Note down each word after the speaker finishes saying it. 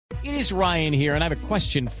It is Ryan here, and I have a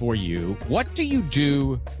question for you. What do you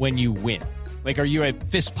do when you win? Like, are you a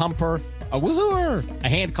fist pumper, a woohooer, a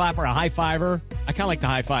hand clapper, a high fiver? I kind of like the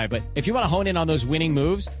high five, but if you want to hone in on those winning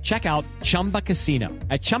moves, check out Chumba Casino.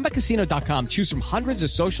 At ChumbaCasino.com, choose from hundreds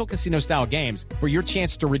of social casino-style games for your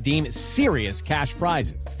chance to redeem serious cash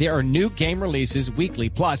prizes. There are new game releases weekly,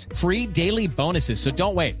 plus free daily bonuses. So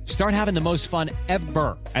don't wait. Start having the most fun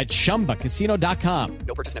ever at ChumbaCasino.com.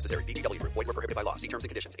 No purchase necessary. VGW Group. Void where prohibited by law. See terms and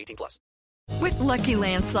conditions. 18+. With Lucky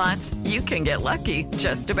Land Slots, you can get lucky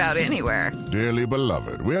just about anywhere. Dearly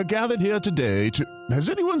beloved, we are gathered here today to... Has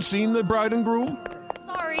anyone seen the bride and groom?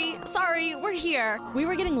 Sorry, we're here. We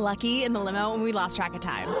were getting lucky in the limo and we lost track of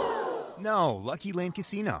time. No, Lucky Land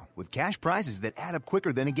Casino, with cash prizes that add up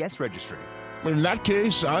quicker than a guest registry. In that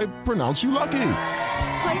case, I pronounce you lucky.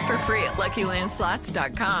 Play for free at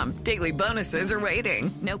LuckyLandSlots.com. Daily bonuses are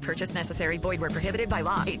waiting. No purchase necessary. Void where prohibited by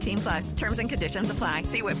law. 18+. Terms and conditions apply.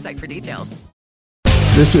 See website for details.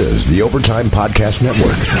 This is the Overtime Podcast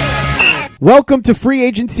Network. Welcome to Free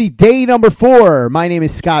Agency Day number 4. My name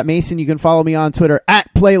is Scott Mason. You can follow me on Twitter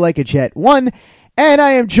at PlayLikeAJet1. And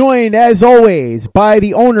I am joined, as always, by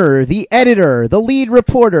the owner, the editor, the lead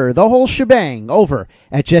reporter, the whole shebang over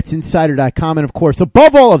at JetsInsider.com. And, of course,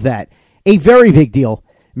 above all of that, a very big deal,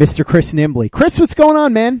 Mr. Chris Nimbley. Chris, what's going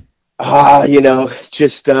on, man?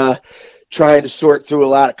 Just trying to sort through a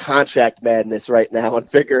lot of contract madness right now and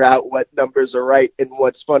figure out what numbers are right and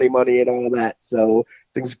what's funny money and all that. So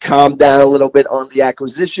things calmed down a little bit on the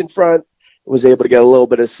acquisition front. Was able to get a little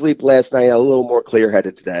bit of sleep last night, a little more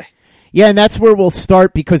clear-headed today. Yeah, and that's where we'll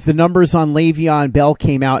start because the numbers on Le'Veon Bell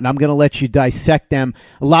came out, and I'm going to let you dissect them.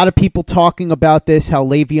 A lot of people talking about this, how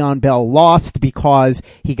Le'Veon Bell lost because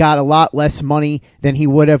he got a lot less money than he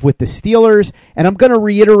would have with the Steelers. And I'm going to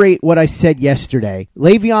reiterate what I said yesterday.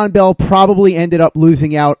 Le'Veon Bell probably ended up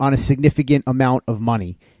losing out on a significant amount of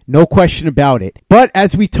money. No question about it. But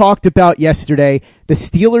as we talked about yesterday, the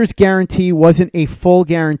Steelers' guarantee wasn't a full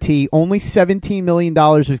guarantee. Only $17 million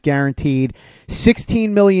was guaranteed. $16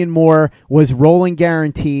 million more was rolling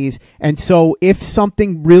guarantees. And so if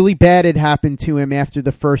something really bad had happened to him after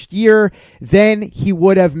the first year, then he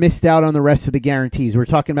would have missed out on the rest of the guarantees. We're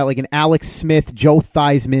talking about like an Alex Smith, Joe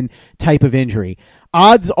Theismann type of injury.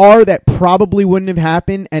 Odds are that probably wouldn't have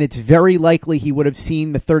happened, and it's very likely he would have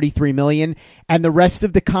seen the $33 million, and the rest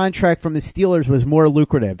of the contract from the Steelers was more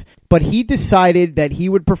lucrative. But he decided that he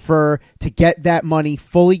would prefer to get that money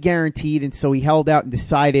fully guaranteed, and so he held out and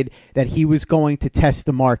decided that he was going to test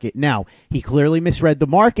the market. Now, he clearly misread the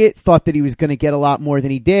market, thought that he was going to get a lot more than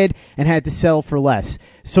he did, and had to sell for less.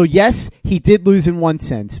 So yes, he did lose in one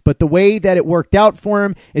sense, but the way that it worked out for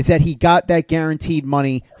him is that he got that guaranteed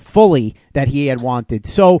money fully that he had wanted.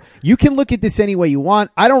 So you can look at this any way you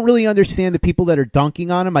want. I don't really understand the people that are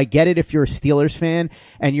dunking on him. I get it if you're a Steelers fan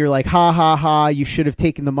and you're like, ha, ha, ha, you should have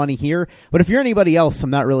taken the money here. But if you're anybody else,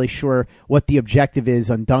 I'm not really sure what the objective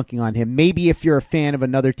is on dunking on him. Maybe if you're a fan of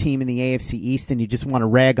another team in the AFC East and you just want to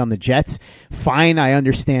rag on the Jets, fine, I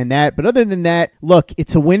understand that. But other than that, look,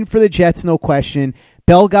 it's a win for the Jets, no question.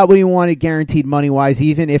 Bell got what he wanted guaranteed money-wise,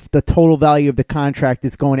 even if the total value of the contract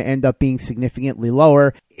is going to end up being significantly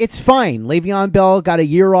lower. It's fine. Le'Veon Bell got a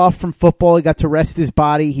year off from football. He got to rest his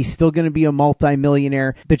body. He's still going to be a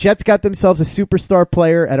multi-millionaire. The Jets got themselves a superstar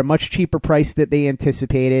player at a much cheaper price than they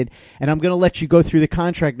anticipated. And I'm going to let you go through the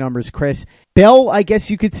contract numbers, Chris. Bell, I guess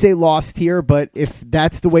you could say lost here, but if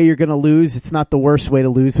that's the way you're going to lose, it's not the worst way to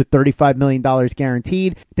lose with $35 million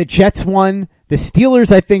guaranteed. The Jets won. The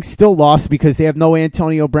Steelers, I think, still lost because they have no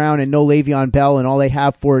Antonio Brown and no Le'Veon Bell, and all they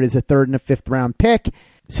have for it is a 3rd and a 5th round pick.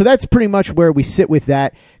 So that's pretty much where we sit with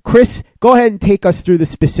that. Chris, go ahead and take us through the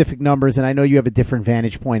specific numbers, and I know you have a different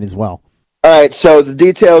vantage point as well. All right, so the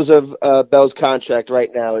details of Bell's contract right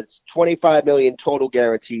now, it's $25 million total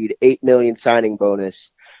guaranteed, $8 million signing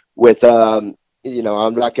bonus with, I'm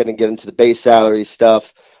not going to get into the base salary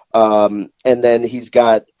stuff. And then he's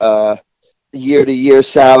got year-to-year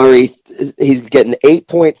salary. He's getting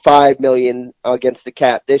 $8.5 million against the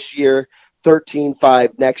cap this year,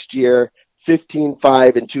 $13.5 next year,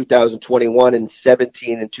 $15.5 in 2021, and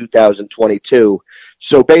 $17 in 2022.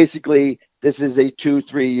 So basically, this is a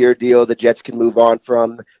 2-3 year deal the Jets can move on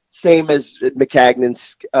from. Same as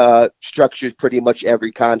Maccagnan's structures pretty much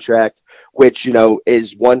every contract, which,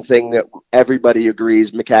 is one thing that everybody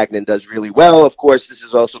agrees Maccagnan does really well. Of course, this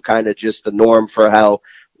is also kind of just the norm for how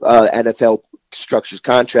NFL structures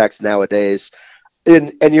contracts nowadays.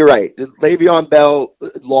 And you're right. Le'Veon Bell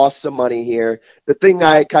lost some money here. The thing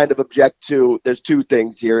I kind of object to, there's two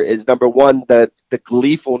things here, is number one, the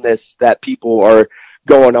gleefulness that people are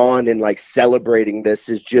going on and like celebrating this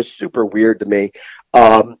is just super weird to me.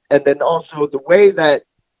 And then also the way that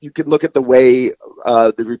you can look at the way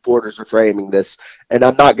the reporters are framing this, and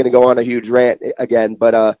I'm not going to go on a huge rant again,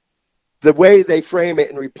 but the way they frame it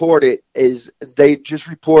and report it is they just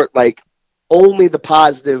report like only the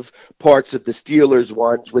positive parts of the Steelers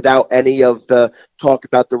ones without any of the talk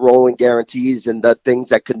about the rolling guarantees and the things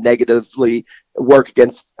that could negatively work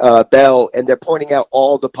against Bell. And they're pointing out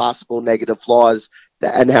all the possible negative flaws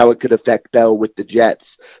and how it could affect Bell with the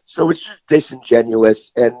Jets. So it's just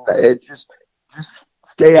disingenuous, and it just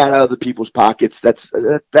stay out of other people's pockets.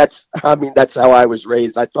 That's how I was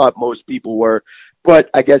raised. I thought most people were.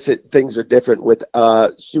 But I guess things are different with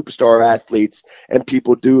superstar athletes, and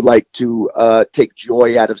people do like to take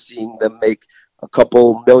joy out of seeing them make a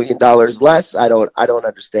couple $1 million less. I don't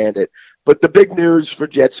understand it. But the big news for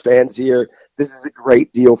Jets fans here, this is a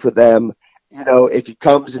great deal for them. You know, if he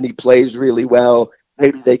comes and he plays really well,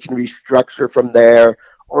 maybe they can restructure from there,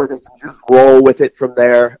 or they can just roll with it from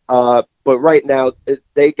there. But right now,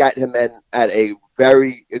 they got him in at a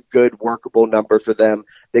very good, workable number for them.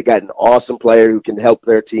 They got an awesome player who can help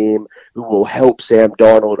their team, who will help Sam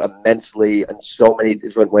Darnold immensely in so many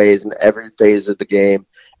different ways in every phase of the game.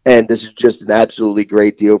 And this is just an absolutely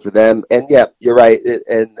great deal for them. And, yeah, you're right.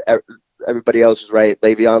 And everybody else is right.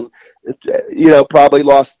 Le'Veon, probably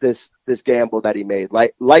lost this gamble that he made.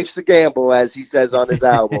 Like, life's a gamble, as he says on his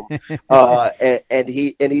album. And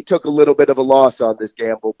he took a little bit of a loss on this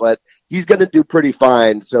gamble, but he's going to do pretty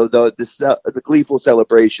fine. So the gleeful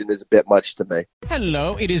celebration is a bit much to me.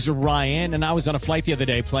 Hello, it is Ryan, and I was on a flight the other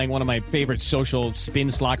day playing one of my favorite social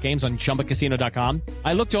spin slot games on ChumbaCasino.com.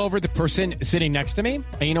 I looked over at the person sitting next to me,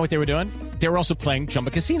 and you know what they were doing? They were also playing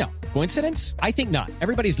Chumba Casino. Coincidence? I think not.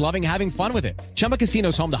 Everybody's loving having fun with it. Chumba Casino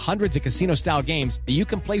is home to hundreds of casino-style games that you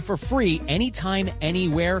can play for free anytime,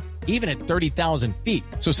 anywhere, even at 30,000 feet.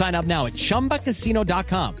 So sign up now at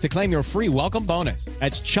ChumbaCasino.com to claim your free welcome bonus.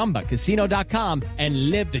 That's ChumbaCasino.com and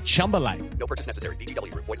live the Chumba life. No purchase necessary.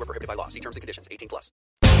 VGW. Void where prohibited by law. See terms and conditions. 18+.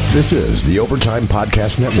 This is the Overtime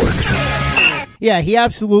Podcast Network. Yeah, he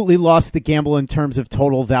absolutely lost the gamble in terms of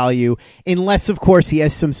total value, unless, of course, he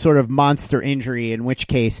has some sort of monster injury, in which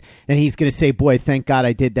case, then he's going to say, boy, thank God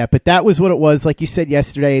I did that. But that was what it was. Like you said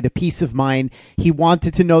yesterday, the peace of mind. He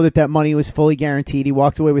wanted to know that money was fully guaranteed. He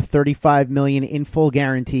walked away with $35 million in full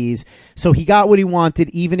guarantees. So he got what he wanted,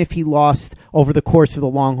 even if he lost over the course of the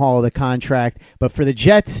long haul of the contract. But for the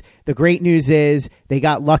Jets, the great news is they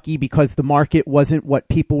got lucky because the market wasn't what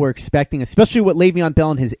people were expecting, especially what Le'Veon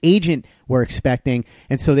Bell and his agent were expecting.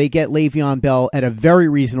 And so they get Le'Veon Bell at a very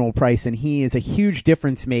reasonable price, and he is a huge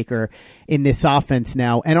difference maker in this offense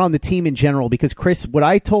now and on the team in general. Because, Chris, what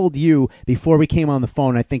I told you before we came on the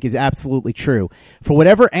phone, I think is absolutely true. For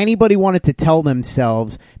whatever anybody wanted to tell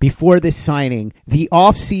themselves before this signing, the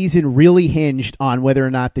offseason really hinged on whether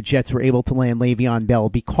or not the Jets were able to land Le'Veon Bell,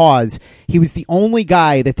 because he was the only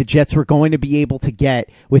guy that the Jets were going to be able to get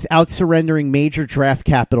without surrendering major draft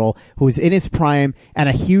capital, who was in his prime and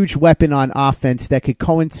a huge weapon on offense that could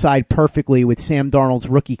coincide perfectly with Sam Darnold's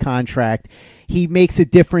rookie contract. He makes a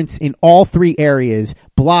difference in all three areas: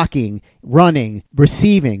 blocking, running,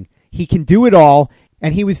 receiving. He can do it all,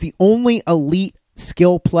 and he was the only elite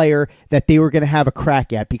skill player that they were going to have a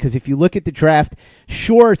crack at. Because if you look at the draft,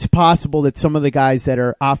 sure, it's possible that some of the guys that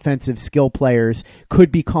are offensive skill players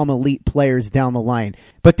could become elite players down the line.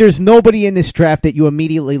 But there's nobody in this draft that you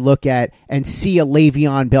immediately look at and see a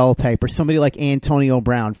Le'Veon Bell type or somebody like Antonio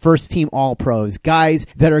Brown, first-team All-Pros, guys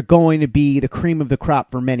that are going to be the cream of the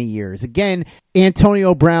crop for many years. Again,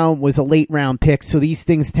 Antonio Brown was a late-round pick, so these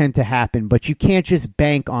things tend to happen. But you can't just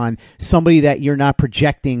bank on somebody that you're not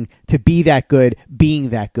projecting to be that good being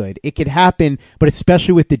that good. It could happen, but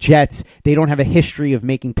especially with the Jets, they don't have a history of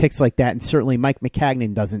making picks like that, and certainly Mike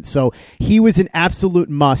McCagnon doesn't. So he was an absolute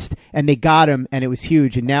must, and they got him, and it was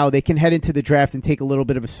huge. And now they can head into the draft and take a little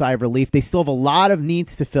bit of a sigh of relief. They still have a lot of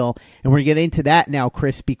needs to fill, and we're going to get into that now,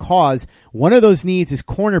 Chris, because one of those needs is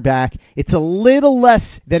cornerback. It's a little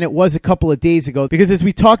less than it was a couple of days ago, because as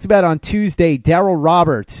we talked about on Tuesday, Darryl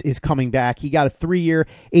Roberts is coming back. He got a 3-year,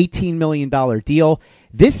 $18 million deal.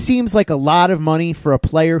 This seems like a lot of money for a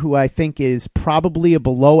player who I think is probably a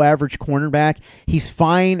below-average cornerback. He's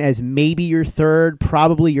fine as maybe your third,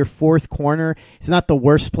 probably your fourth corner. He's not the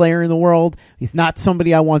worst player in the world. He's not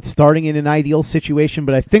somebody I want starting in an ideal situation,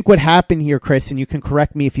 but I think what happened here, Chris, and you can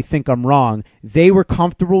correct me if you think I'm wrong, they were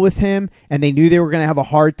comfortable with him, and they knew they were going to have a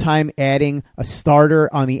hard time adding a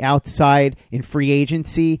starter on the outside in free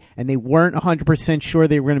agency, and they weren't 100% sure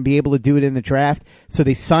they were going to be able to do it in the draft, so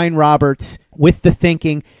they signed Roberts with the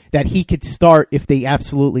thinking that he could start if they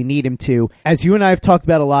absolutely need him to. As you and I have talked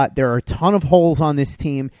about a lot, there are a ton of holes on this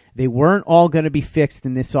team. They weren't all going to be fixed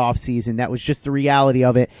in this offseason. That was just the reality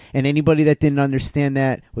of it. And anybody that didn't understand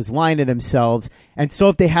that was lying to themselves. And so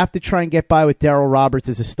if they have to try and get by with Daryl Roberts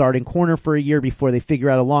as a starting corner for a year before they figure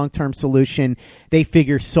out a long-term solution, they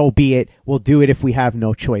figure, so be it. We'll do it if we have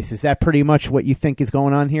no choice. Is that pretty much what you think is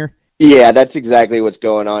going on here? Yeah, that's exactly what's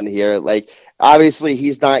going on here. Like, obviously,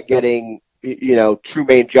 he's not getting,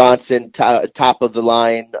 Trumaine Johnson, top of the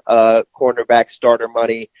line, cornerback starter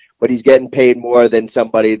money, but he's getting paid more than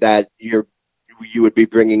somebody that you would be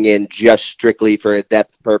bringing in just strictly for a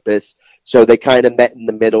depth purpose. So they kind of met in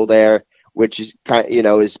the middle there, which is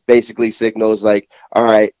is basically signals like, all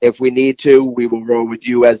right, if we need to, we will roll with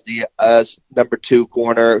you as the number 2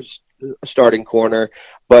 corner, starting corner,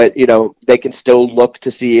 but they can still look to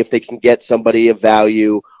see if they can get somebody of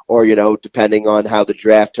value, or depending on how the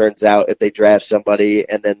draft turns out, if they draft somebody,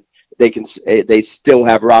 and then they still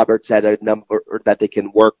have Roberts at a number that they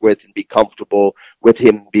can work with and be comfortable with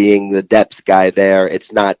him being the depth guy there.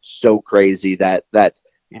 It's not so crazy that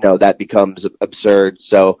becomes absurd.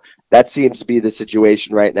 So that seems to be the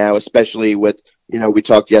situation right now, especially with, we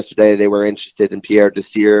talked yesterday, they were interested in Pierre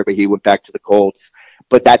Desir, but he went back to the Colts.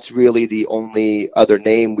 But that's really the only other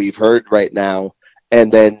name we've heard right now.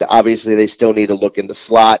 And then obviously they still need to look in the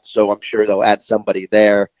slot, so I'm sure they'll add somebody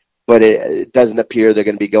there. But it doesn't appear they're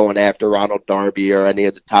going to be going after Ronald Darby or any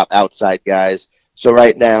of the top outside guys. So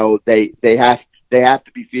right now they have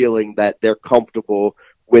to be feeling that they're comfortable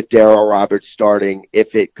with Daryl Roberts starting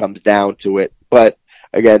if it comes down to it. But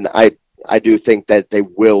again, I do think that they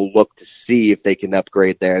will look to see if they can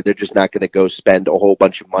upgrade there. They're just not going to go spend a whole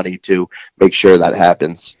bunch of money to make sure that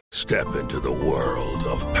happens. Step into the world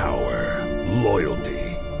of power, loyalty,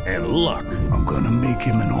 and luck. I'm going to make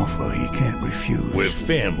him an offer he can't refuse. With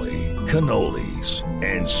family, cannolis,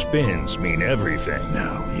 and spins mean everything.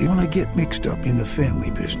 Now, you want to get mixed up in the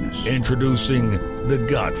family business. Introducing The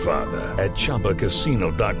Godfather at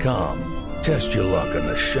ChumbaCasino.com. Test your luck in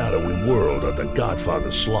the shadowy world of The Godfather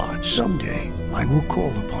slot. Someday, I will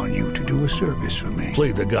call upon you to do a service for me.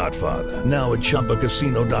 Play The Godfather, now at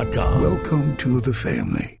ChumbaCasino.com. Welcome to the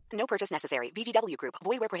family. No purchase necessary. VGW Group.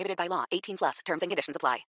 Void where prohibited by law. 18+. Terms and conditions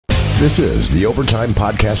apply. This is the Overtime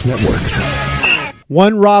Podcast Network.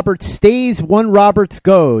 One Roberts stays, one Roberts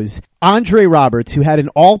goes. Andre Roberts, who had an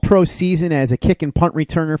all-pro season as a kick and punt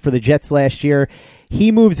returner for the Jets last year, he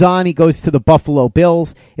moves on. He goes to the Buffalo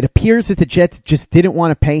Bills. It appears that the Jets just didn't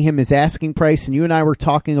want to pay him his asking price, and you and I were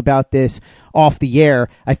talking about this off the air.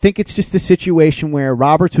 I think it's just a situation where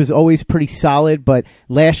Roberts was always pretty solid, but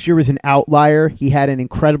last year was an outlier. He had an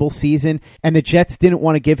incredible season, and the Jets didn't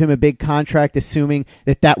want to give him a big contract, assuming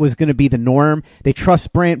that was going to be the norm. They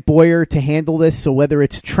trust Brant Boyer to handle this, so whether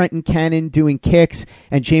it's Trenton Cannon doing kicks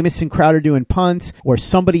and Jamison Crowder doing punts, or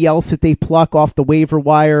somebody else that they pluck off the waiver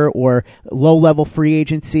wire or low-level free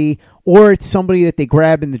agency, or it's somebody that they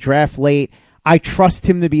grab in the draft late, I trust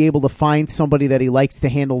him to be able to find somebody that he likes to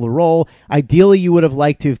handle the role. Ideally, you would have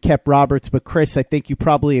liked to have kept Roberts, but Chris, I think you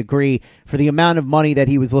probably agree, for the amount of money that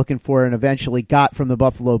he was looking for and eventually got from the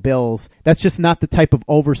Buffalo Bills, that's just not the type of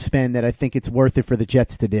overspend that I think it's worth it for the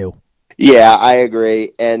Jets to do. Yeah, I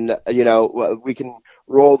agree. And, we can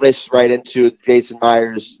roll this right into Jason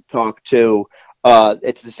Myers' talk, too.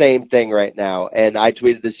 It's the same thing right now. And I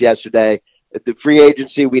tweeted this yesterday. The free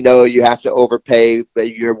agency, we know you have to overpay,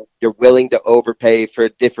 but you're willing to overpay for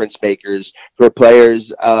difference makers, for players,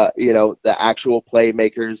 the actual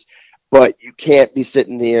playmakers. But you can't be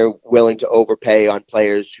sitting here willing to overpay on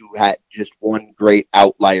players who had just one great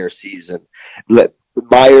outlier season.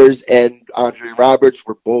 Myers and Andre Roberts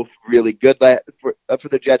were both really good for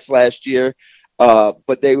the Jets last year,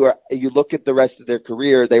 but you look at the rest of their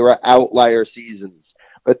career, they were outlier seasons.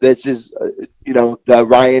 But this is, the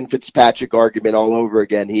Ryan Fitzpatrick argument all over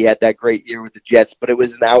again. He had that great year with the Jets, but it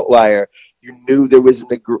was an outlier. You knew there was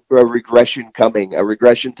a regression coming, a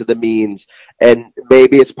regression to the means, and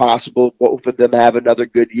maybe it's possible both of them have another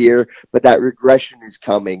good year, but that regression is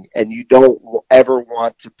coming, and you don't ever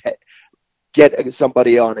want to get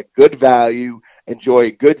somebody on a good value, enjoy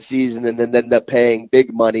a good season, and then end up paying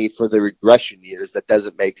big money for the regression years. That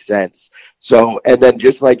doesn't make sense. So, and then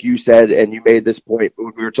just like you said, and you made this point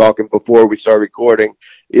when we were talking before we started recording,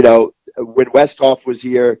 when Westhoff was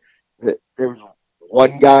here, there was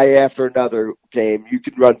one guy after another came. You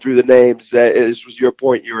can run through the names. This was your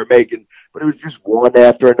point you were making, but it was just one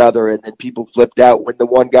after another, and then people flipped out when the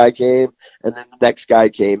one guy came, and then the next guy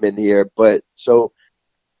came in here. But so,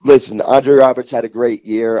 listen, Andre Roberts had a great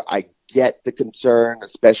year. I get the concern,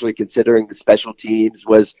 especially considering the special teams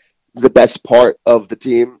was the best part of the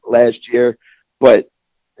team last year, but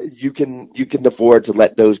you can afford to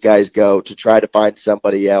let those guys go to try to find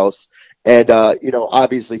somebody else. And,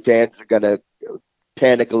 obviously fans are going to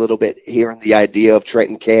panic a little bit hearing the idea of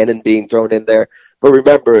Trenton Cannon being thrown in there. But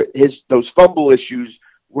remember, those fumble issues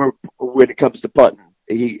were when it comes to punting.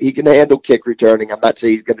 He can handle kick returning. I'm not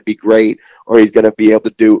saying he's going to be great or he's going to be able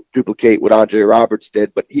to duplicate what Andre Roberts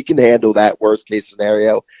did, but he can handle that worst case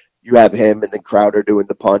scenario. You have him and then Crowder doing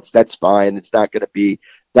the punts. That's fine. It's not going to be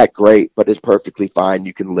that great, but it's perfectly fine.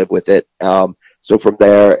 You can live with it. So from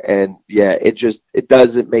there, and yeah, it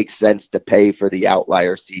doesn't make sense to pay for the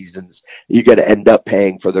outlier seasons. You're going to end up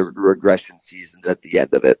paying for the regression seasons at the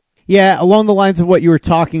end of it. Yeah, along the lines of what you were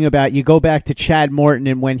talking about, you go back to Chad Morton,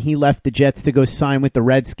 and when he left the Jets to go sign with the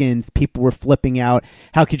Redskins, people were flipping out.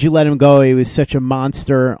 How could you let him go? He was such a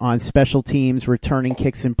monster on special teams, returning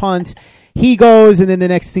kicks and punts. He goes, and then the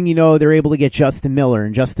next thing you know, they're able to get Justin Miller,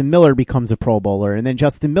 and Justin Miller becomes a Pro Bowler. And then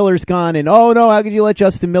Justin Miller's gone, and oh no, how could you let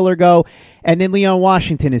Justin Miller go? And then Leon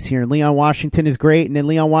Washington is here, and Leon Washington is great, and then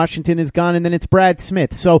Leon Washington is gone, and then it's Brad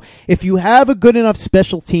Smith. So if you have a good enough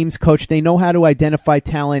special teams coach, they know how to identify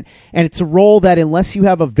talent, and it's a role that unless you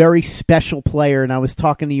have a very special player, and I was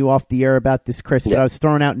talking to you off the air about this, Chris, but I was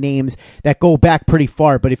throwing out names that go back pretty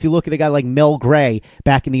far. But if you look at a guy like Mel Gray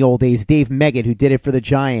back in the old days, Dave Meggett, who did it for the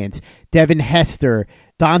Giants, Devin Hester,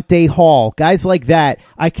 Dante Hall, guys like that,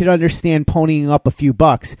 I could understand ponying up a few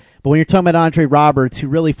bucks. But when you're talking about Andre Roberts, who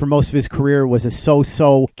really for most of his career was a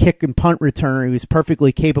so-so kick and punt returner, he was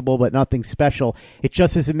perfectly capable but nothing special, it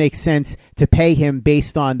just doesn't make sense to pay him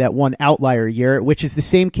based on that one outlier year, which is the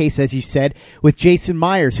same case, as you said, with Jason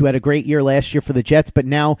Myers, who had a great year last year for the Jets, but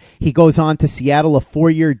now he goes on to Seattle, a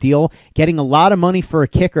 4-year deal, getting a lot of money for a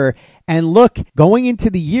kicker. And look, going into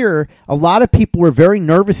the year, a lot of people were very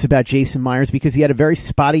nervous about Jason Myers because he had a very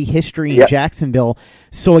spotty history in Jacksonville.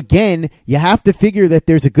 So again, you have to figure that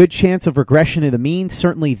there's a good chance of regression to the mean.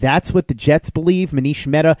 Certainly that's what the Jets believe. Manish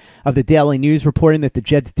Mehta of the Daily News reporting that the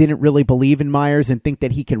Jets didn't really believe in Myers and think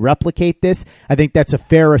that he could replicate this. I think that's a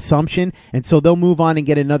fair assumption. And so they'll move on and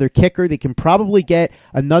get another kicker. They can probably get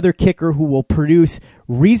another kicker who will produce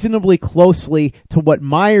reasonably closely to what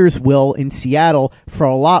Myers will in Seattle for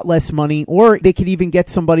a lot less money, or they could even get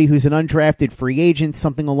somebody who's an undrafted free agent,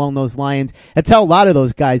 something along those lines. That's how a lot of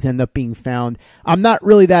those guys end up being found. I'm not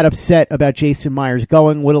really that upset about Jason Myers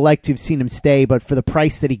going. Would have liked to have seen him stay, but for the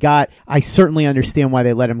price that he got, I certainly understand why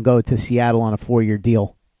they let him go to Seattle on a 4-year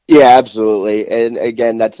deal. Yeah, absolutely. And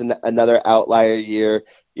again, that's another outlier year.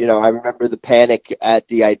 I remember the panic at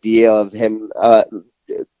the idea of him,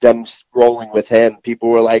 them rolling with him. People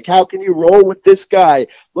were like, how can you roll with this guy?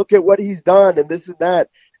 Look at what he's done and this and that.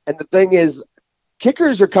 And the thing is,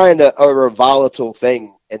 kickers are kind of a volatile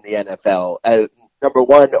thing in the NFL. Number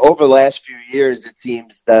one, over the last few years, it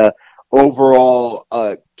seems the overall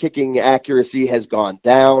kicking accuracy has gone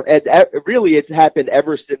down. And really, it's happened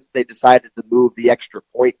ever since they decided to move the extra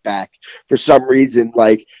point back. For some reason,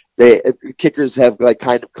 kickers have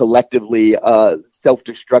kind of collectively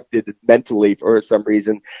self-destructed mentally for some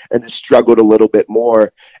reason and struggled a little bit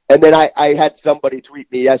more. And then I had somebody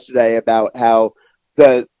tweet me yesterday about how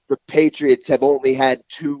the Patriots have only had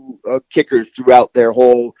 2 kickers throughout their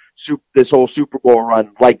this whole Super Bowl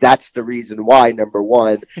run. That's the reason why, number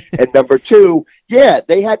one. And number two,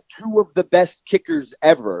 they had 2 of the best kickers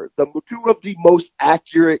ever. 2 of the most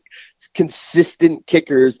accurate, consistent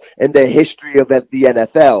kickers in the history of the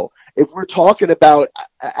NFL. If we're talking about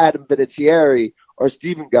Adam Vinatieri or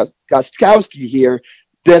Steven Gostkowski here,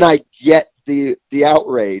 then I get the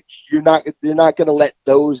outrage. You're not going to let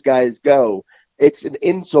those guys go. It's an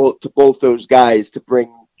insult to both those guys to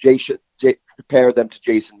compare them to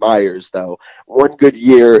Jason Myers, though. One good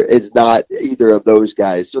year is not either of those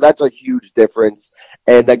guys. So that's a huge difference.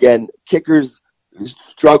 And again, kickers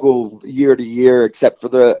struggle year to year, except for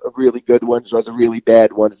the really good ones or the really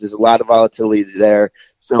bad ones. There's a lot of volatility there.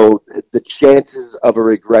 So the chances of a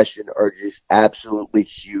regression are just absolutely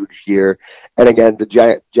huge here. And again, the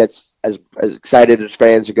Jets, as excited as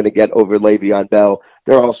fans are going to get over Le'Veon Bell,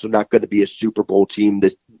 they're also not going to be a Super Bowl team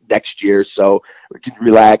this next year. So we can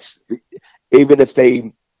relax. Even if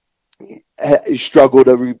they struggle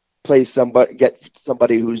to get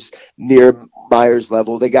somebody who's near Myers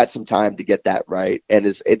level, they got some time to get that right, and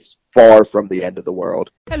it's far from the end of the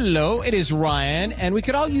world. Hello, it is Ryan, and we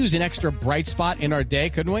could all use an extra bright spot in our day,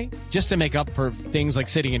 couldn't we? Just to make up for things like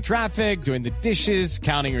sitting in traffic, doing the dishes,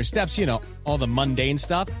 counting your steps, all the mundane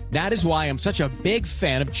stuff. That is why I'm such a big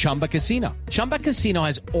fan of Chumba Casino. Chumba Casino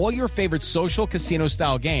has all your favorite social casino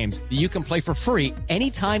style games that you can play for free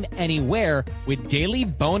anytime, anywhere with daily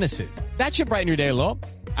bonuses. That should brighten your day a little.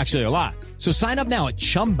 Actually, a lot. So sign up now at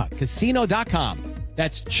ChumbaCasino.com.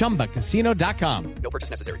 That's ChumbaCasino.com. No purchase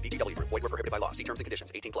necessary. VGW Group. Void where prohibited by law. See terms and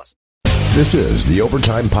conditions. 18+. This is the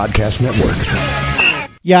Overtime Podcast Network.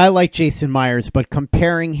 Yeah, I like Jason Myers, but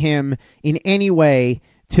comparing him in any way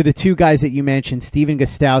to the two guys that you mentioned, Steven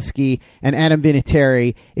Gostkowski and Adam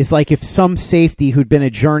Vinatieri, is like if some safety who'd been a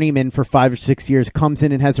journeyman for 5 or 6 years comes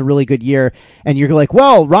in and has a really good year, and you're like,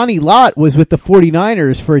 well, Ronnie Lott was with the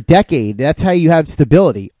 49ers for a decade. That's how you have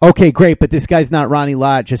stability. Okay, great, but this guy's not Ronnie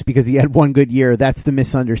Lott just because he had one good year. That's the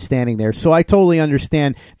misunderstanding there. So I totally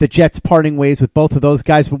understand the Jets parting ways with both of those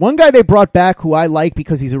guys. But one guy they brought back who I like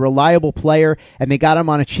because he's a reliable player, and they got him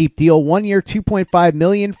on a cheap deal. 1 year, $2.5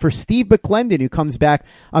 million for Steve McClendon, who comes back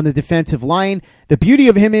on the defensive line. The beauty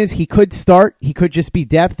of him is he could start. He could just be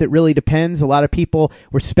depth. It really depends. A lot of people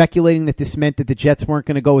were speculating that this meant that the Jets weren't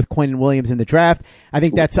going to go with Quinnen Williams in the draft. I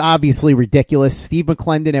think that's obviously ridiculous. Steve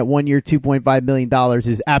McClendon at 1 year, $2.5 million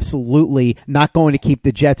is absolutely not going to keep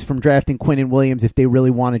the Jets from drafting Quinnen Williams if they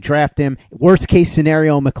really want to draft him. Worst case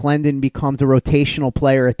scenario, McClendon becomes a rotational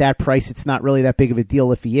player. At that price, it's not really that big of a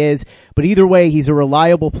deal if he is. But either way, he's a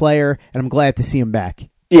reliable player, and I'm glad to see him back.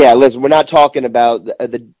 Yeah, listen, we're not talking about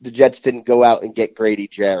the Jets didn't go out and get Grady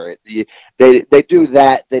Jarrett. They do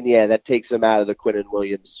that, then yeah, that takes them out of the Quinnen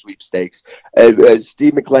Williams sweepstakes.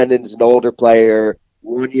 Steve McClendon's an older player,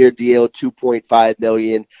 1 year deal, $2.5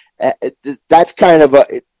 million. That's kind of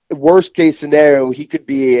a worst case scenario. He could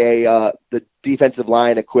be the defensive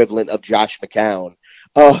line equivalent of Josh McCown.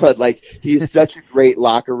 Like he's such a great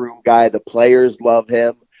locker room guy. The players love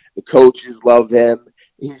him. The coaches love him.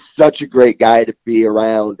 He's such a great guy to be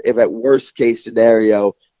around. If at worst case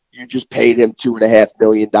scenario, you just paid him $2.5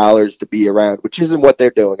 million to be around, which isn't what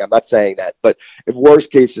they're doing. I'm not saying that. But if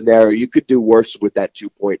worst case scenario, you could do worse with that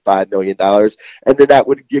 $2.5 million. And then that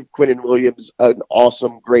would give Quinnen Williams an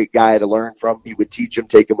awesome, great guy to learn from. He would teach him,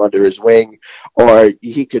 take him under his wing, or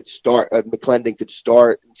he could start, McClendon could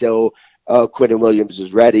start until Quinnen Williams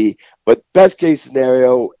is ready. But best case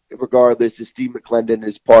scenario, regardless, is Steve McClendon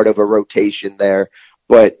is part of a rotation there.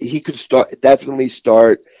 But he could definitely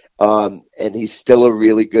start, and he's still a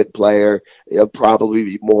really good player. He'll probably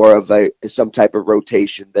be more of some type of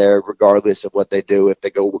rotation there, regardless of what they do, if they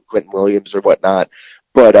go with Quinnen Williams or whatnot.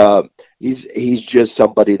 But he's just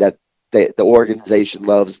somebody that the organization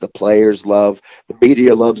loves, the players love, the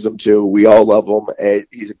media loves him too. We all love him. And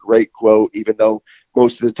he's a great quote, even though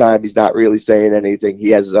most of the time he's not really saying anything. He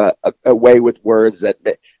has a way with words that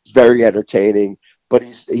is very entertaining. But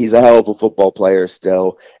he's a hell of a football player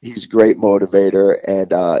still. He's a great motivator,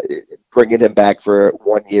 and bringing him back for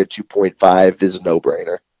 1 year, 2.5 is a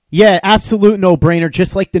no-brainer. Yeah, absolute no-brainer,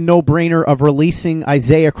 just like the no-brainer of releasing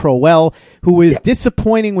Isaiah Crowell, who was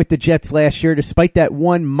disappointing with the Jets last year despite that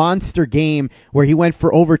one monster game where he went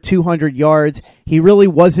for over 200 yards. He really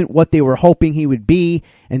wasn't what they were hoping he would be,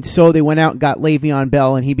 and so they went out and got Le'Veon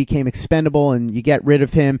Bell, and he became expendable, and you get rid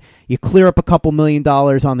of him. You clear up a couple $1 million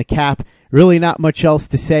on the cap. Really not much else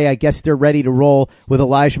to say. I guess they're ready to roll with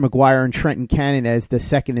Elijah McGuire and Trenton Cannon as the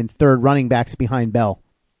second and third running backs behind Bell.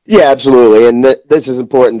 Yeah, absolutely. And this is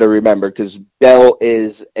important to remember because Bell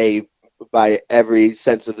is by every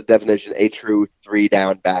sense of the definition, a true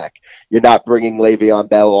 3-down back. You're not bringing Le'Veon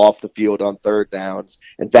Bell off the field on third downs.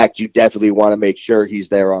 In fact, you definitely want to make sure he's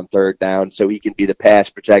there on third down so he can be the pass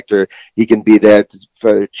protector. He can be there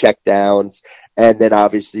for check downs. And then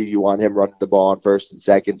obviously you want him running the ball on first and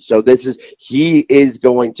second. So he is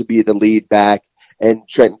going to be the lead back, and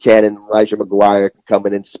Trenton Cannon and Elijah McGuire can come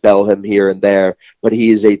in and spell him here and there, but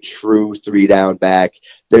he is a true 3-down back.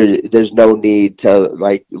 There's no need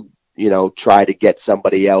to try to get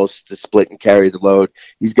somebody else to split and carry the load.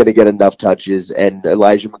 He's going to get enough touches. And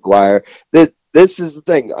Elijah McGuire, this is the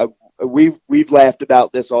thing. We've laughed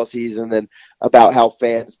about this all season and about how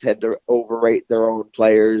fans tend to overrate their own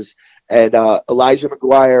players. And Elijah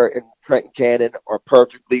McGuire and Trenton Cannon are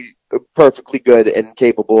perfectly good and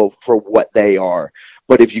capable for what they are.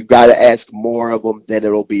 But if you got to ask more of them, then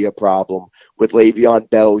it'll be a problem. With Le'Veon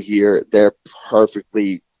Bell here, they're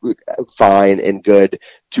perfectly fine and good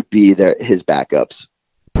to be his backups.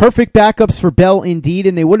 Perfect backups for Bell indeed,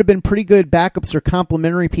 and they would have been pretty good backups or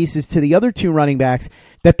complementary pieces to the other two running backs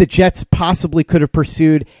that the Jets possibly could have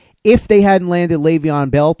pursued if they hadn't landed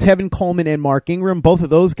Le'Veon Bell. Tevin Coleman and Mark Ingram, both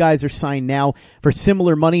of those guys are signed now for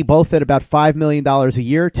similar money, both at about $5 million a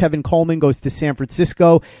year. Tevin Coleman goes to San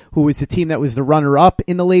Francisco, who was the team that was the runner-up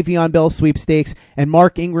in the Le'Veon Bell sweepstakes, and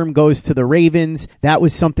Mark Ingram goes to the Ravens. That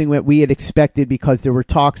was something that we had expected because there were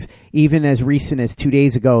talks even as recent as 2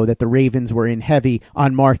 days ago that the Ravens were in heavy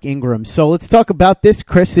on Mark Ingram. So let's talk about this,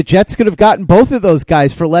 Chris. The Jets could have gotten both of those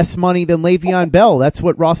guys for less money than Le'Veon Bell. That's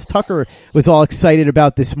what Ross Tucker was all excited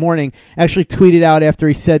about this morning. Actually tweeted out after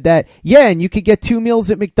he said that, yeah, and you could get 2 meals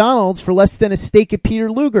at McDonald's for less than a steak at Peter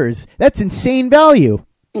Luger's. That's insane value.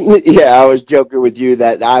 Yeah, I was joking with you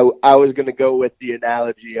that I was going to go with the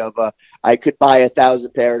analogy of I could buy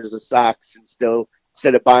 1,000 pairs of socks and still,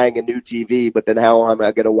 instead of buying a new TV, but then how am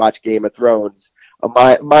I going to watch Game of Thrones?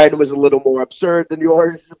 Mine was a little more absurd than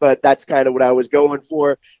yours, but that's kind of what I was going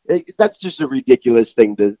for. That's just a ridiculous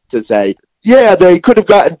thing to say. Yeah, they could have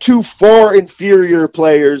gotten 2 far inferior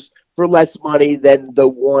players for less money than the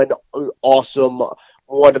one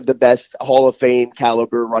of the best Hall of Fame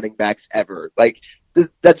caliber running backs ever. Like,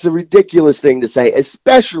 that's a ridiculous thing to say,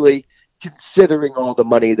 especially considering all the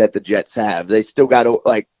money that the Jets have. They still got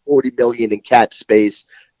like $40 million in cap space.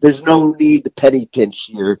 There's no need to penny pinch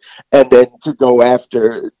here and then to go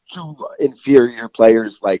after 2 inferior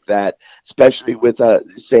players like that, especially with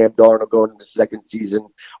Sam Darnold going into the second season.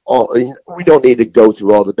 We don't need to go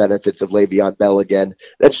through all the benefits of Le'Veon Bell again.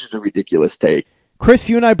 That's just a ridiculous take. Chris,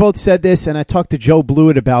 you and I both said this, and I talked to Joe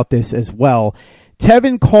Blewett about this as well.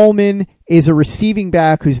 Tevin Coleman is a receiving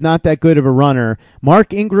back who's not that good of a runner.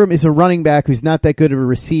 Mark Ingram is a running back who's not that good of a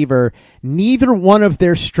receiver. Neither one of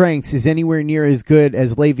their strengths is anywhere near as good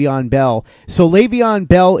as Le'Veon Bell. So Le'Veon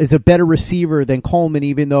Bell is a better receiver than Coleman,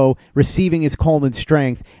 even though receiving is Coleman's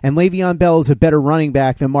strength. And Le'Veon Bell is a better running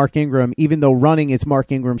back than Mark Ingram, even though running is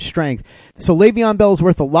Mark Ingram's strength. So Le'Veon Bell is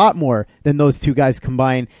worth a lot more than those two guys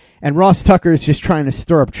combined. And Ross Tucker is just trying to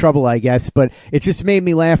stir up trouble, I guess. But it just made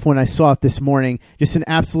me laugh when I saw it this morning. Just an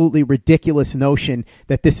absolutely ridiculous notion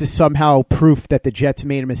that this is somehow proof that the Jets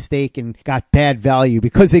made a mistake and got bad value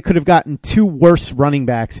because they could have gotten 2 worse running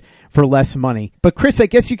backs for less money. But Chris, I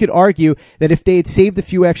guess you could argue that if they had saved a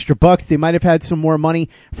few extra bucks, they might have had some more money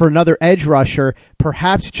for another edge rusher,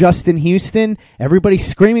 perhaps Justin Houston. Everybody's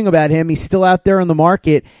screaming about him. He's still out there on the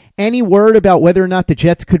market. Any word about whether or not the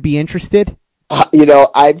Jets could be interested?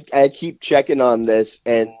 I keep checking on this,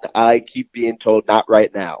 and I keep being told not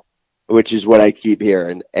right now, which is what I keep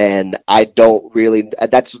hearing. And I don't really.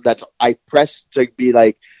 I press to be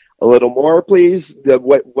like a little more, please.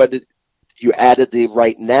 What you added the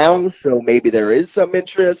right now, so maybe there is some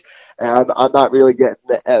interest. And I'm not really getting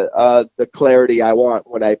the clarity I want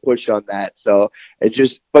when I push on that. So it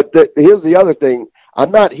just. But here's the other thing: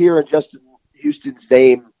 I'm not hearing Justin Houston's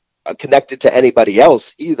name connected to anybody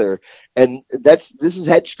else either, and this is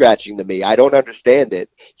head scratching to me. I don't understand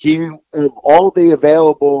it. Of all the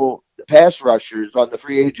available pass rushers on the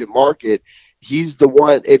free agent market, he's the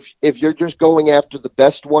one. If you're just going after the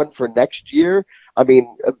best one for next year, I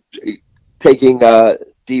mean, taking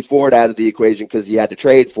D Ford out of the equation because you had to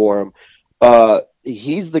trade for him,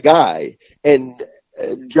 he's the guy. And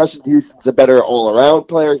Justin Houston's a better all-around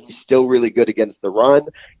player. He's still really good against the run.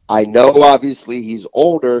 I know, obviously, he's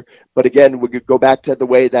older, but again, we could go back to the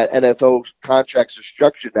way that NFL contracts are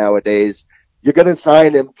structured nowadays. You're going to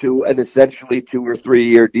sign him to an essentially 2 or 3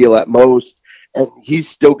 year deal at most, and he's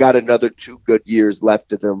still got another 2 good years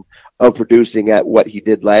left of him of producing at what he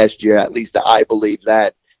did last year. At least I believe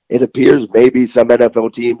that. It appears maybe some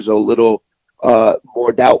NFL teams are a little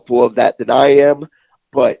more doubtful of that than I am.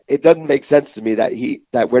 But it doesn't make sense to me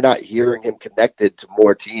that we're not hearing him connected to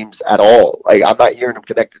more teams at all. Like, I'm not hearing him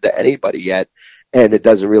connected to anybody yet, and it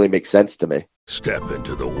doesn't really make sense to me. Step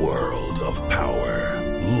into the world of power,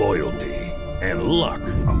 loyalty, and luck.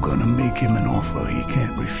 I'm gonna make him an offer he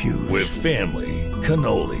can't refuse. With family,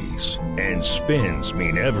 cannolis, and spins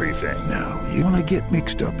mean everything. Now, you wanna get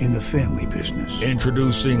mixed up in the family business.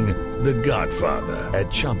 Introducing The Godfather at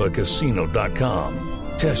ChumbaCasino.com.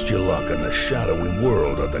 Test your luck in the shadowy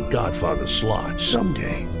world of The Godfather slot.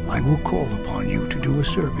 Someday, I will call upon you to do a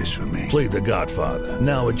service for me. Play The Godfather,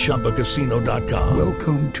 now at ChumbaCasino.com.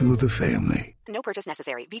 Welcome to the family. No purchase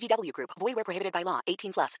necessary. VGW Group. Void where prohibited by law.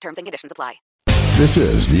 18+. Terms and conditions apply. This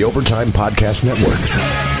is the Overtime Podcast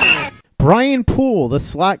Network. Brian Poole, the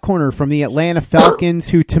slot corner from the Atlanta Falcons,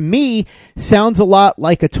 who to me sounds a lot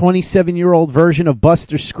like a 27-year-old version of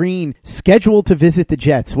Buster Skrine, scheduled to visit the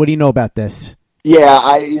Jets. What do you know about this? Yeah,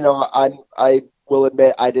 I will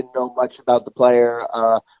admit I didn't know much about the player.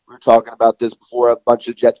 We were talking about this before. A bunch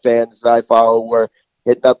of Jet fans I follow were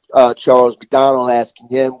hitting up Charles McDonald, asking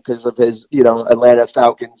him because of his, Atlanta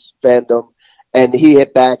Falcons fandom. And he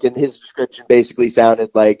hit back, and his description basically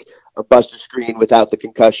sounded like a Buster Skrine without the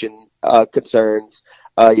concussion concerns.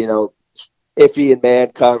 Iffy in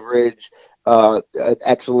man coverage, an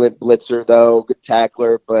excellent blitzer though, good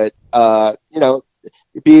tackler, but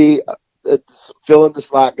be fill in the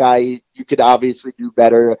slot guy. You could obviously do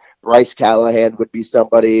better. Bryce Callahan would be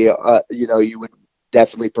somebody you would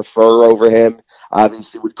definitely prefer over him.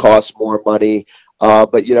 Obviously, would cost more money,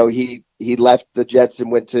 but he left the Jets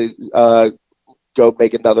and went to go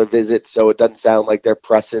make another visit, so it doesn't sound like they're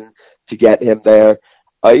pressing to get him there.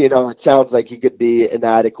 It sounds like he could be an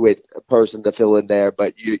adequate person to fill in there,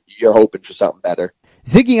 but you're hoping for something better.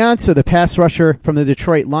 Ziggy Ansah, the pass rusher from the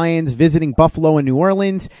Detroit Lions, visiting Buffalo and New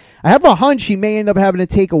Orleans. I have a hunch he may end up having to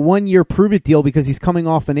take a 1-year prove-it deal because he's coming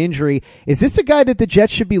off an injury. Is this a guy that the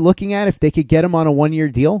Jets should be looking at if they could get him on a 1-year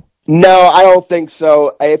deal? No, I don't think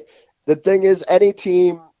so. The thing is, any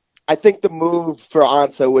team, I think the move for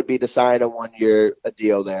Ansah would be to sign a 1-year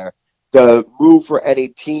deal there. The move for any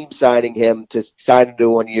team signing him to sign into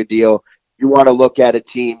a 1-year deal, you want to look at a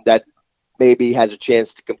team that maybe has a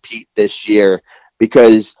chance to compete this year.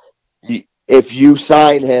 Because if you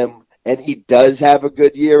sign him and he does have a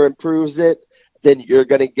good year and proves it, then you're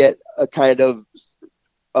going to get a kind of,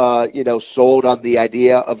 sold on the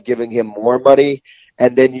idea of giving him more money.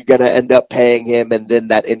 And then you're going to end up paying him, and then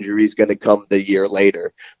that injury is going to come the year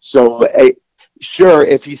later. So, sure,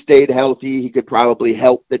 if he stayed healthy, he could probably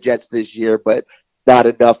help the Jets this year, but not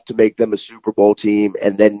enough to make them a Super Bowl team,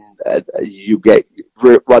 and then you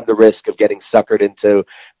run the risk of getting suckered into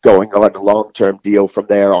going on a long-term deal from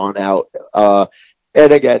there on out.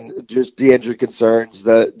 And again, just the injury concerns,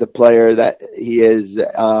 the player that he is,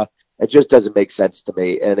 it just doesn't make sense to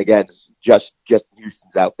me. And again, just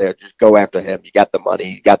Houston's out there. Just go after him. You got the money.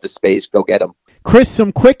 You got the space. Go get him. Chris,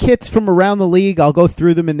 some quick hits from around the league. I'll go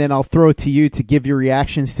through them, and then I'll throw it to you to give your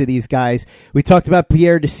reactions to these guys. We talked about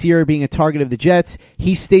Pierre Desir being a target of the Jets.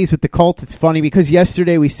 He stays with the Colts. It's funny because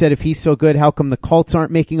yesterday we said if he's so good, how come the Colts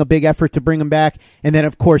aren't making a big effort to bring him back? And then,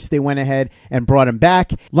 of course, they went ahead and brought him back.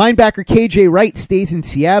 Linebacker KJ Wright stays in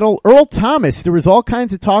Seattle. Earl Thomas, there was all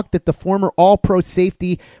kinds of talk that the former all-pro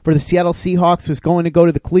safety for the Seattle Seahawks was going to go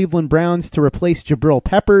to the Cleveland Browns to replace Jabril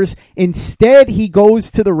Peppers. Instead, he goes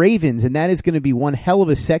to the Ravens, and that is going to be one hell of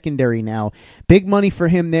a secondary now. Big money for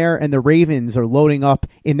him there, and the Ravens are loading up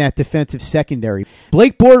in that defensive secondary.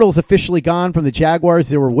 Blake Bortles officially gone from the Jaguars.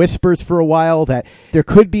 There were whispers for a while that there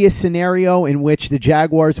could be a scenario in which the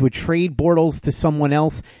Jaguars would trade Bortles to someone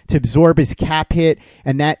else to absorb his cap hit,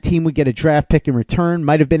 and that team would get a draft pick in return.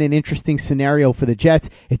 Might have been an interesting scenario for the Jets.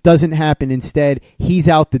 It doesn't happen. Instead, he's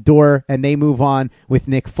out the door, and they move on with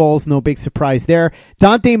Nick Foles. No big surprise there.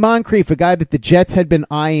 Dante Moncrief, a guy that the Jets had been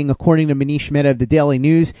eyeing, according to Manish Mehta of the Daily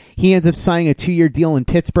News. He ends up signing a 2-year deal in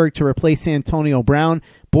Pittsburgh to replace Antonio Brown.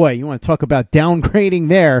 Boy, you want to talk about downgrading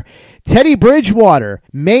there. Teddy Bridgewater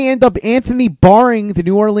may end up Anthony Barring the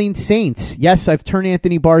New Orleans Saints. Yes, I've turned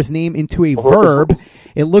Anthony Barr's name into a verb.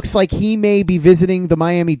 It looks like he may be visiting the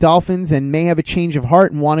Miami Dolphins and may have a change of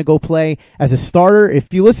heart and want to go play as a starter.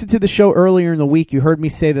 If you listened to the show earlier in the week, you heard me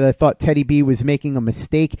say that I thought Teddy B was making a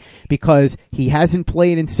mistake because he hasn't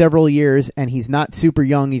played in several years and he's not super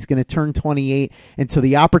young. He's going to turn 28. And so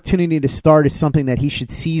the opportunity to start is something that he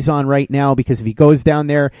should seize on right now, because if he goes down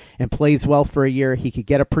there and plays well for a year, he could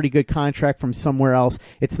get a pretty good contract from somewhere else.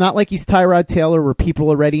 It's not like he's Tyrod Taylor, where people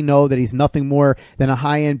already know that he's nothing more than a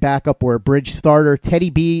high-end backup or a bridge starter. Teddy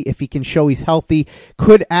B, if he can show he's healthy,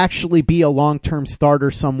 could actually be a long-term starter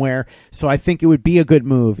somewhere. So I think it would be a good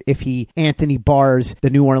move if he Anthony Barrs the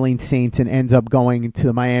New Orleans Saints and ends up going to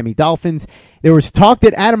the Miami Dolphins. There was talk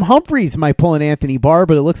that Adam Humphries might pull an Anthony Barr,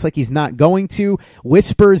 but it looks like he's not going to.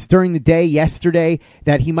 Whispers during the day yesterday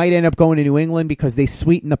that he might end up going to New England because they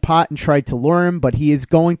sweetened the pot and tried to lure him, but he is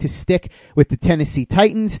going to stick with the Tennessee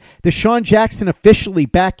Titans. Deshaun Jackson officially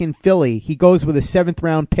back in Philly. He goes with a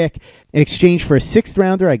 7th-round pick in exchange for a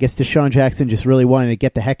 6th-rounder. I guess Deshaun Jackson just really wanted to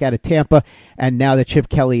get the heck out of Tampa, and now that Chip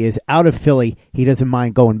Kelly is out of Philly, he doesn't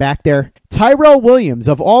mind going back there. Tyrell Williams,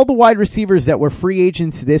 of all the wide receivers that were free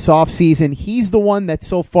agents this offseason, he's the one that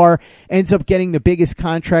so far ends up getting the biggest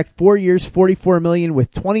contract, 4 years, $44 million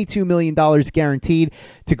with $22 million guaranteed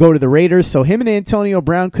to go to the Raiders. So him and Antonio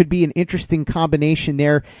Brown could be an interesting combination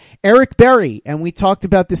there. Eric Berry, and we talked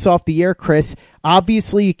about this off the air, Chris.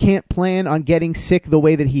 Obviously, you can't plan on getting sick the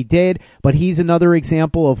way that he did, but he's another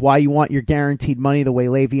example of why you want your guaranteed money the way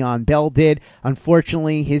Le'Veon Bell did.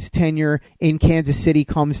 Unfortunately, his tenure in Kansas City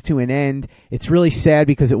comes to an end. England. It's really sad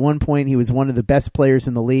because at one point he was one of the best players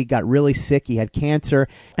in the league, got really sick, he had cancer,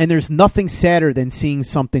 and there's nothing sadder than seeing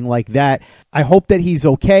something like that. I hope that he's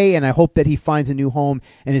okay, and I hope that he finds a new home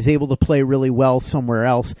and is able to play really well somewhere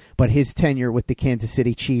else, but his tenure with the Kansas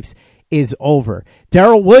City Chiefs is over.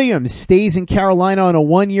 Darrell Williams stays in Carolina on a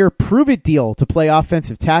 1-year prove-it deal to play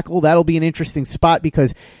offensive tackle. That'll be an interesting spot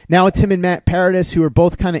because now it's him and Matt Paradis, who are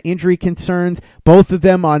both kind of injury concerns, both of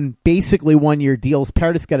them on basically 1-year deals.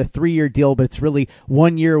 Paradis got a 3-year deal, but it's really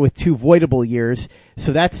 1 year with 2 voidable years.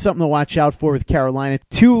 So that's something to watch out for with Carolina.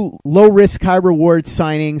 2 low-risk, high-reward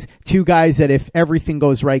signings, 2 guys that if everything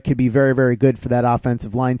goes right could be very, very good for that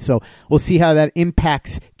offensive line. So we'll see how that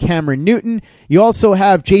impacts Cameron Newton. You also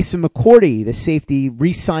have Jason McCourty, the safety,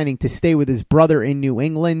 re-signing to stay with his brother in New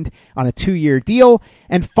England on a 2-year deal.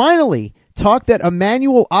 And finally, talk that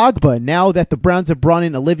Emmanuel Ogbah, now that the Browns have brought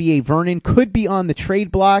in Olivier Vernon, could be on the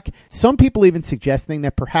trade block. Some people even suggesting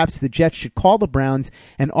that perhaps the Jets should call the Browns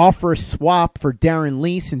and offer a swap for Darren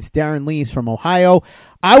Lee, since Darren Lee is from Ohio.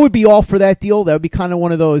 I would be all for that deal. That would be kind of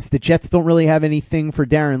one of those, the Jets don't really have anything for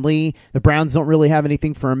Darren Lee. The Browns don't really have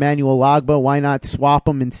anything for Emmanuel Ogbah. Why not swap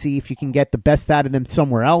them and see if you can get the best out of them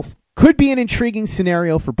somewhere else? Could be an intriguing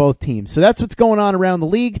scenario for both teams. So that's what's going on around the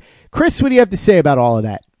league. Chris, what do you have to say about all of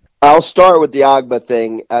that? I'll start with the Ogbah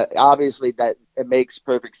thing. Obviously, that it makes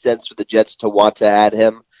perfect sense for the Jets to want to add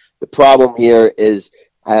him. The problem here is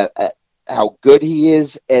how good he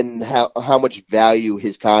is and how much value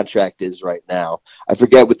his contract is right now. I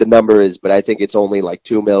forget what the number is, but I think it's only like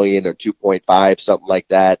 $2 million or 2.5, something like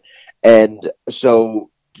that. And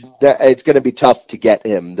so it's going to be tough to get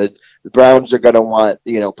him. The Browns are going to want,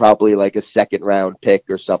 probably like a second-round pick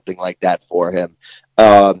or something like that for him.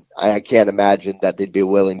 I can't imagine that they'd be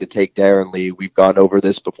willing to take Darren Lee. We've gone over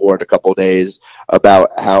this before in a couple of days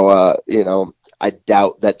about how, I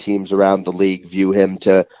doubt that teams around the league view him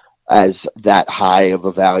as that high of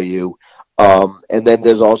a value. And then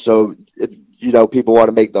there's also, people want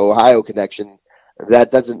to make the Ohio connection.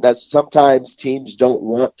 That's sometimes teams don't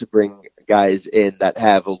want to bring guys in that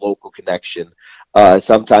have a local connection.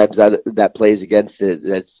 Sometimes that plays against it.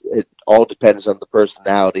 It all depends on the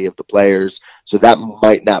personality of the players. So that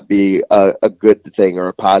might not be a good thing or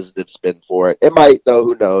a positive spin for it. It might, though.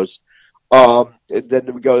 Who knows?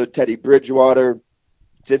 Then we go to Teddy Bridgewater.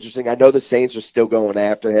 It's interesting. I know the Saints are still going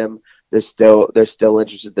after him. They're still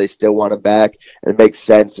interested. They still want him back. And it makes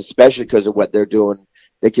sense, especially because of what they're doing.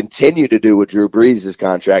 They continue to do with Drew Brees'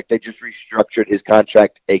 contract. They just restructured his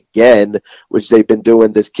contract again, which they've been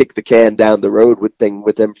doing this kick the can down the road with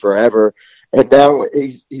him forever. And now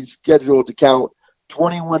he's scheduled to count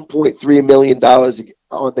 $21.3 million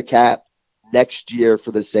on the cap next year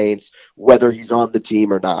for the Saints, whether he's on the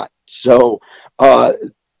team or not. So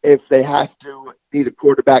if they have to need a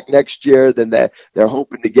quarterback next year, then they're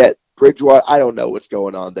hoping to get Bridgewater. I don't know what's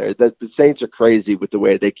going on there. The Saints are crazy with the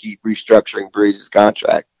way they keep restructuring Brees'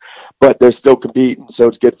 contract, but they're still competing, so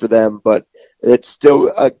it's good for them. But it's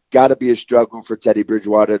still got to be a struggle for Teddy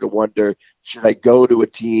Bridgewater to wonder, should I go to a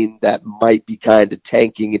team that might be kind of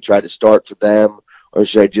tanking and try to start for them, or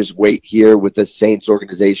should I just wait here with the Saints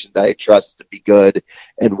organization that I trust to be good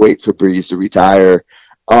and wait for Brees to retire?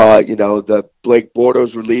 The Blake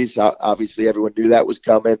Bortles release, obviously everyone knew that was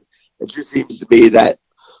coming. It just seems to me that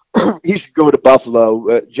he should go to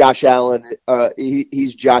Buffalo. Josh Allen,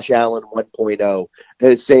 he's Josh Allen 1.0.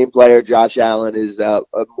 The same player, Josh Allen, is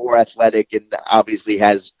more athletic and obviously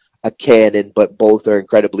has a cannon, but both are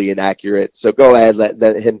incredibly inaccurate. So go ahead,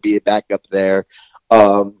 let him be a backup there.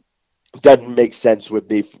 Doesn't make sense with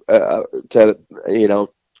me to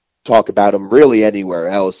talk about him really anywhere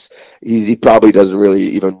else. He probably doesn't really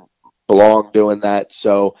even belong doing that.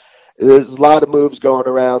 So there's a lot of moves going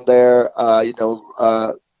around there.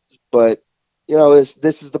 But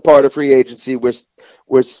this is the part of free agency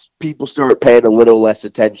where people start paying a little less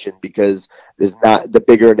attention because the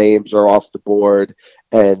bigger names are off the board,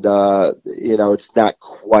 and it's not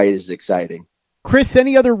quite as exciting. Chris,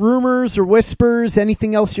 any other rumors or whispers?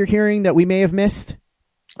 Anything else you're hearing that we may have missed?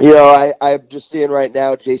 I'm just seeing right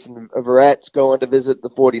now Jason Verrett's going to visit the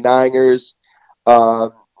 49ers.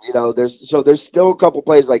 There's still a couple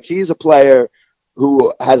players. Like, he's a player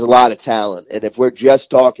who has a lot of talent, and if we're just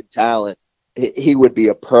talking talent, he would be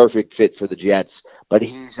a perfect fit for the Jets. But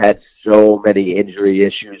he's had so many injury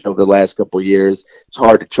issues over the last couple of years. It's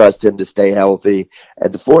hard to trust him to stay healthy.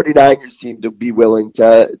 And the 49ers seem to be willing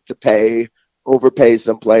to overpay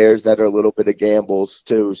some players that are a little bit of gambles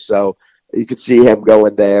too. So you could see him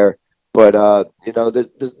going there. But,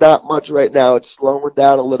 there's not much right now. It's slowing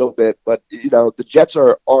down a little bit. But, the Jets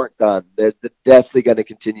aren't done. They're definitely going to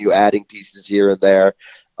continue adding pieces here and there.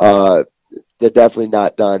 They're definitely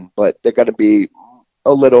not done, but they're going to be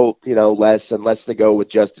a little, less unless they go with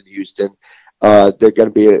Justin Houston. They're going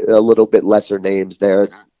to be a little bit lesser names there.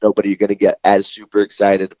 Nobody you're going to get as super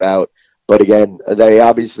excited about. But again, they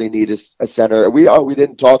obviously need a center. We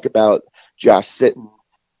didn't talk about Josh Sitton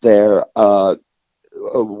there.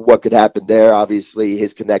 What could happen there? Obviously,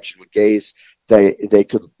 his connection with Gase. They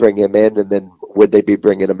could bring him in, and then would they be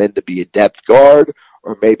bringing him in to be a depth guard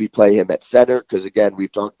or maybe play him at center? Because again,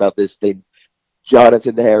 we've talked about this.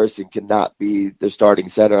 Jonathan Harrison cannot be their starting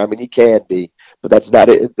center. I mean, he can be, but that's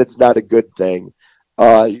not a good thing.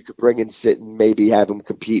 You could bring in Sitton, maybe have him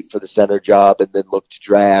compete for the center job, and then look to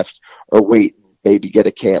draft or wait and maybe get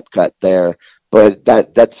a camp cut there. But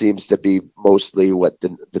that seems to be mostly what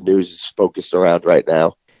the news is focused around right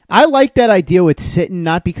now. I like that idea with Sitton,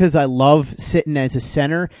 not because I love Sitton as a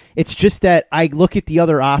center. It's just that I look at the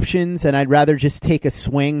other options, and I'd rather just take a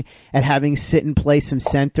swing at having Sitton play some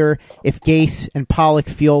center if Gase and Pollock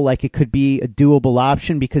feel like it could be a doable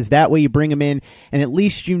option, because that way you bring him in, and at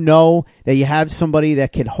least you know that you have somebody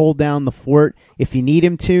that can hold down the fort if you need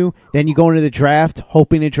him to. Then you go into the draft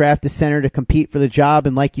hoping to draft a center to compete for the job,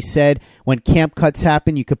 and like you said, when camp cuts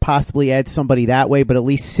happen, you could possibly add somebody that way, but at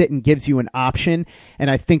least Sitton gives you an option,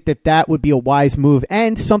 and I think that would be a wise move,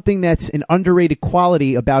 and something that's an underrated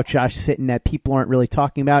quality about Josh Sitton that people aren't really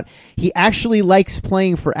talking about. He actually likes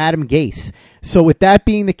playing for Adam Gase. So with that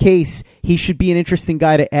being the case, he should be an interesting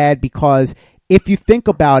guy to add, because if you think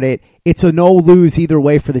about it, it's a no-lose either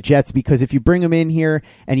way for the Jets, because if you bring him in here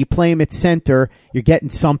and you play him at center, you're getting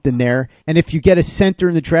something there. And if you get a center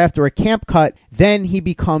in the draft or a camp cut, then he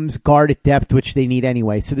becomes guard at depth, which they need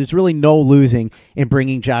anyway. So there's really no losing in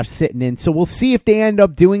bringing Josh Sitton in. So we'll see if they end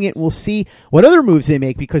up doing it. We'll see what other moves they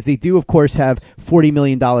make, because they do, of course, have $40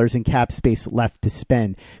 million in cap space left to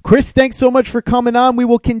spend. Chris, thanks so much for coming on. We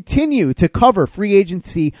will continue to cover free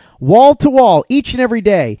agency wall to wall each and every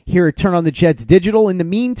day here at Turn on the Jets Digital. In the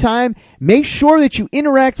meantime, make sure that you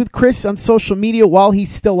interact with Chris on social media while he's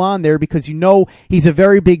still on there, because you know he's a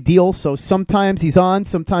very big deal. So sometimes he's on,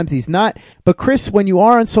 sometimes he's not. But Chris, when you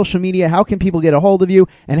are on social media, how can people get a hold of you,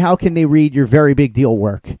 and how can they read your very big deal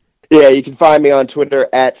work? Yeah, you can find me on Twitter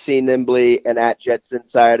at CNimbly and at Jets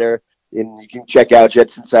Insider. And you can check out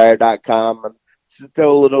jetsinsider.com. I'm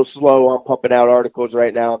still a little slow on pumping out articles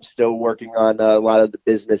right now. I'm still working on a lot of the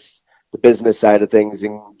business side of things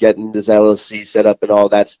and getting this LLC set up and all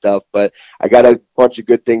that stuff. But I got a bunch of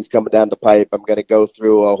good things coming down the pipe. I'm going to go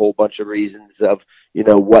through a whole bunch of reasons of,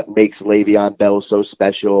 what makes Le'Veon Bell so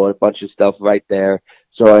special, and a bunch of stuff right there.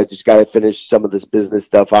 So I just got to finish some of this business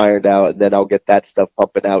stuff ironed out, and then I'll get that stuff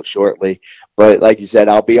pumping out shortly. But like you said,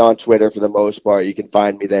 I'll be on Twitter for the most part. You can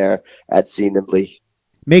find me there at CNimbly.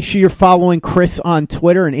 Make sure you're following Chris on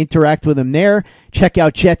Twitter and interact with him there. Check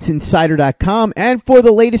out jetsinsider.com. And for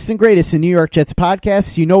the latest and greatest in New York Jets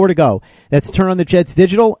podcasts, you know where to go. That's Turn on the Jets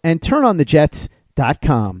Digital and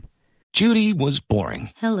turnonthejets.com. Judy was boring.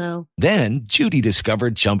 Hello. Then Judy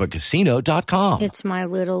discovered ChumbaCasino.com. It's my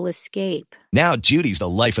little escape. Now Judy's the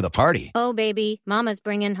life of the party. Oh, baby, mama's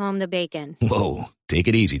bringing home the bacon. Whoa, take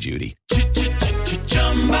it easy, Judy.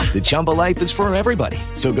 The Chumba life is for everybody.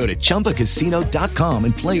 So go to ChumbaCasino.com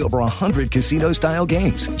and play over 100 casino-style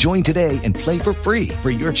games. Join today and play for free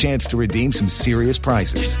for your chance to redeem some serious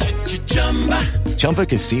prizes.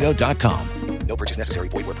 ChumbaCasino.com. No purchase necessary.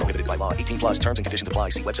 Void where prohibited by law. 18+ terms and conditions apply.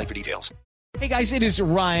 See website for details. Hey guys, it is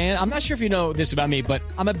Ryan. I'm not sure if you know this about me, but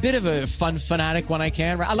I'm a bit of a fun fanatic when I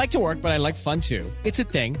can. I like to work, but I like fun too. It's a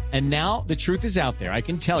thing. And now the truth is out there. I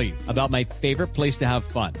can tell you about my favorite place to have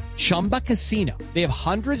fun. Chumba Casino. They have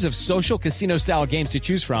hundreds of social casino style games to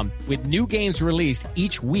choose from, with new games released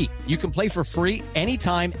each week. You can play for free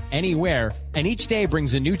anytime, anywhere. And each day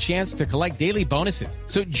brings a new chance to collect daily bonuses.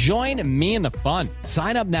 So join me in the fun.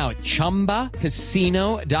 Sign up now at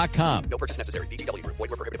ChumbaCasino.com. No purchase necessary. VGW Group. Void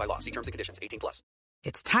where prohibited by law. See terms and conditions. 18+.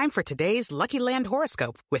 It's time for today's Lucky Land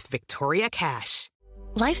horoscope with Victoria Cash.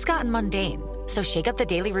 Life's gotten mundane, so shake up the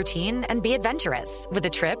daily routine and be adventurous with a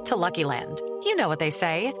trip to Lucky Land. You know what they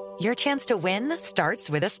say. Your chance to win starts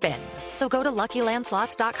with a spin. So go to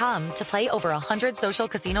LuckyLandSlots.com to play over 100 social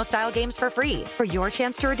casino-style games for free for your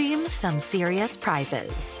chance to redeem some serious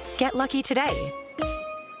prizes. Get lucky today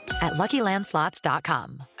at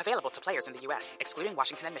LuckyLandSlots.com. Available to players in the U.S., excluding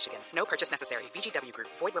Washington and Michigan. No purchase necessary. VGW Group.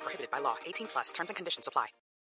 Void where prohibited by law. 18+. Terms and conditions apply.